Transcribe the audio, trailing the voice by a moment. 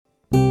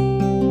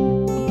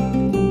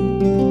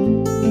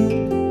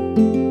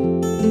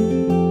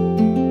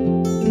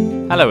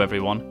Hello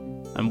everyone,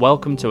 and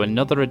welcome to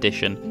another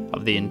edition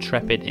of the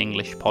Intrepid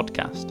English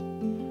podcast.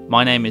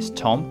 My name is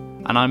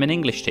Tom, and I'm an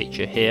English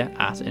teacher here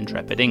at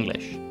Intrepid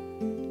English.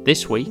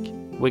 This week,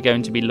 we're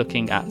going to be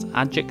looking at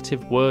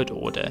adjective word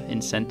order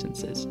in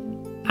sentences.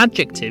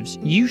 Adjectives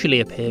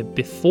usually appear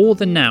before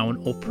the noun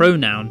or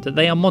pronoun that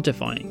they are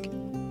modifying.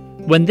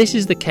 When this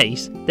is the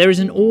case, there is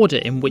an order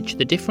in which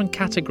the different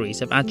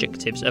categories of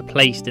adjectives are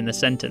placed in the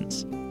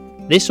sentence.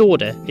 This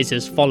order is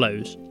as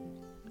follows: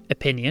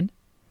 opinion,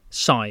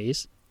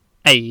 size,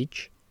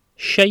 age,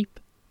 shape,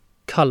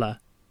 colour,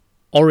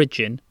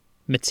 origin,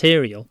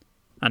 material,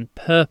 and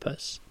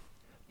purpose.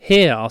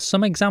 Here are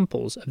some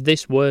examples of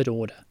this word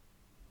order.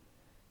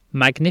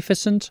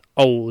 Magnificent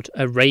old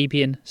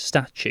Arabian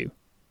statue.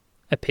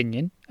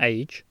 Opinion,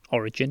 age,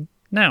 origin,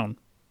 noun.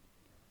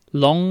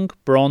 Long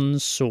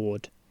bronze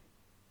sword.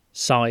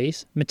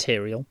 Size,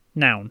 material,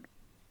 noun.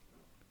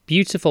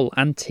 Beautiful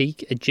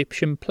antique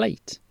Egyptian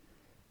plate.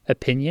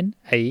 Opinion,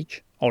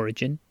 age,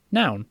 origin,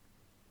 noun.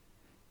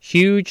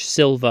 Huge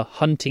silver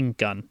hunting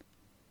gun.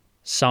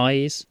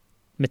 Size,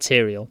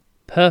 material,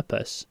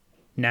 purpose,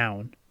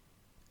 noun.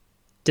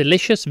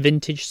 Delicious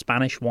vintage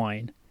Spanish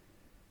wine.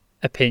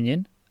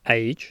 Opinion,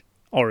 age,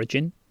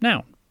 origin,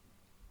 noun.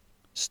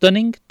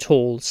 Stunning,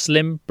 tall,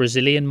 slim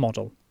Brazilian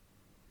model.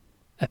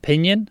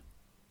 Opinion,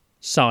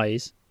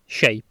 size,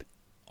 shape,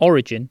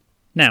 origin,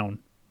 noun.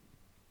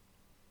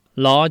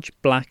 Large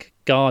black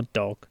guard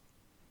dog.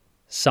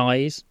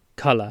 Size,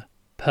 colour,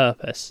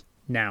 purpose,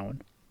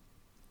 noun.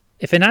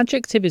 If an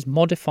adjective is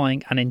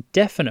modifying an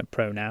indefinite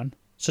pronoun,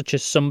 such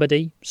as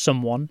somebody,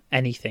 someone,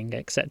 anything,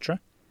 etc.,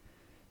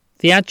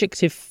 the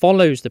adjective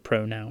follows the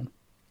pronoun.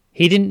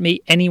 He didn't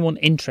meet anyone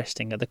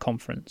interesting at the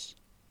conference.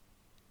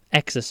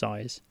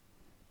 Exercise.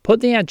 Put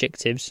the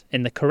adjectives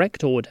in the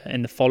correct order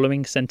in the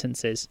following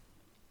sentences.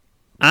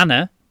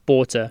 Anna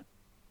bought a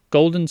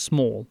golden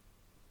small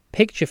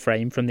picture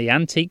frame from the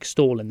antique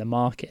stall in the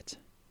market.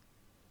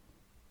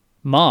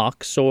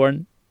 Mark saw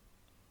an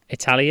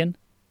Italian,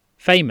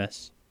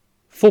 famous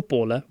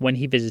footballer when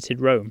he visited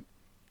Rome.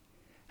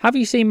 Have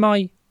you seen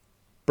my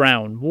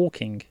brown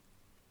walking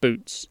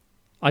boots?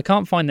 I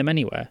can't find them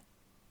anywhere.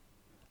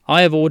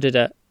 I have ordered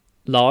a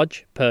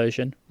large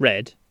Persian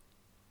red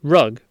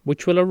rug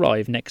which will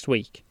arrive next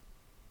week.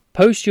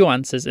 Post your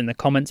answers in the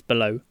comments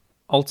below.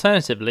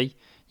 Alternatively,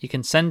 you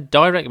can send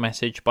direct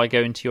message by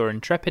going to your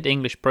Intrepid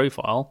English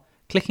profile,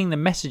 clicking the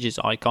messages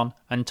icon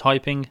and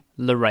typing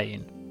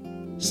Lorraine.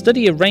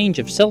 Study a range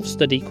of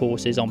self-study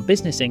courses on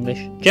business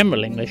English,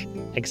 general English,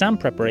 exam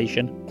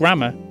preparation,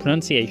 grammar,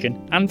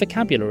 pronunciation and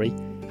vocabulary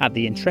at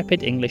the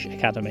Intrepid English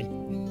Academy.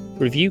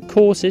 Review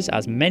courses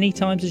as many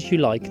times as you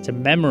like to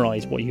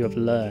memorise what you have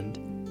learned.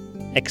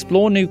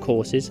 Explore new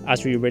courses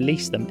as we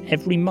release them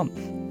every month.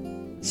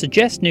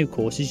 Suggest new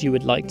courses you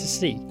would like to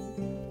see.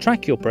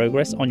 Track your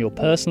progress on your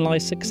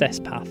personalised success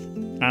path.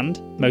 And,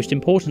 most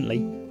importantly,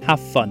 have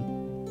fun.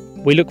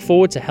 We look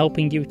forward to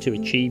helping you to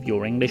achieve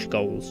your English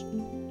goals.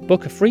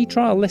 Book a free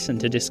trial lesson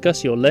to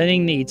discuss your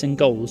learning needs and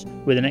goals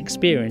with an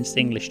experienced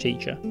English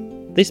teacher.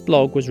 This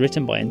blog was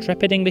written by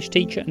Intrepid English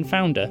teacher and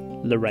founder,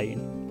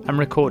 Lorraine. And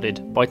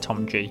recorded by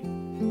Tom G.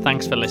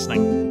 Thanks for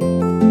listening.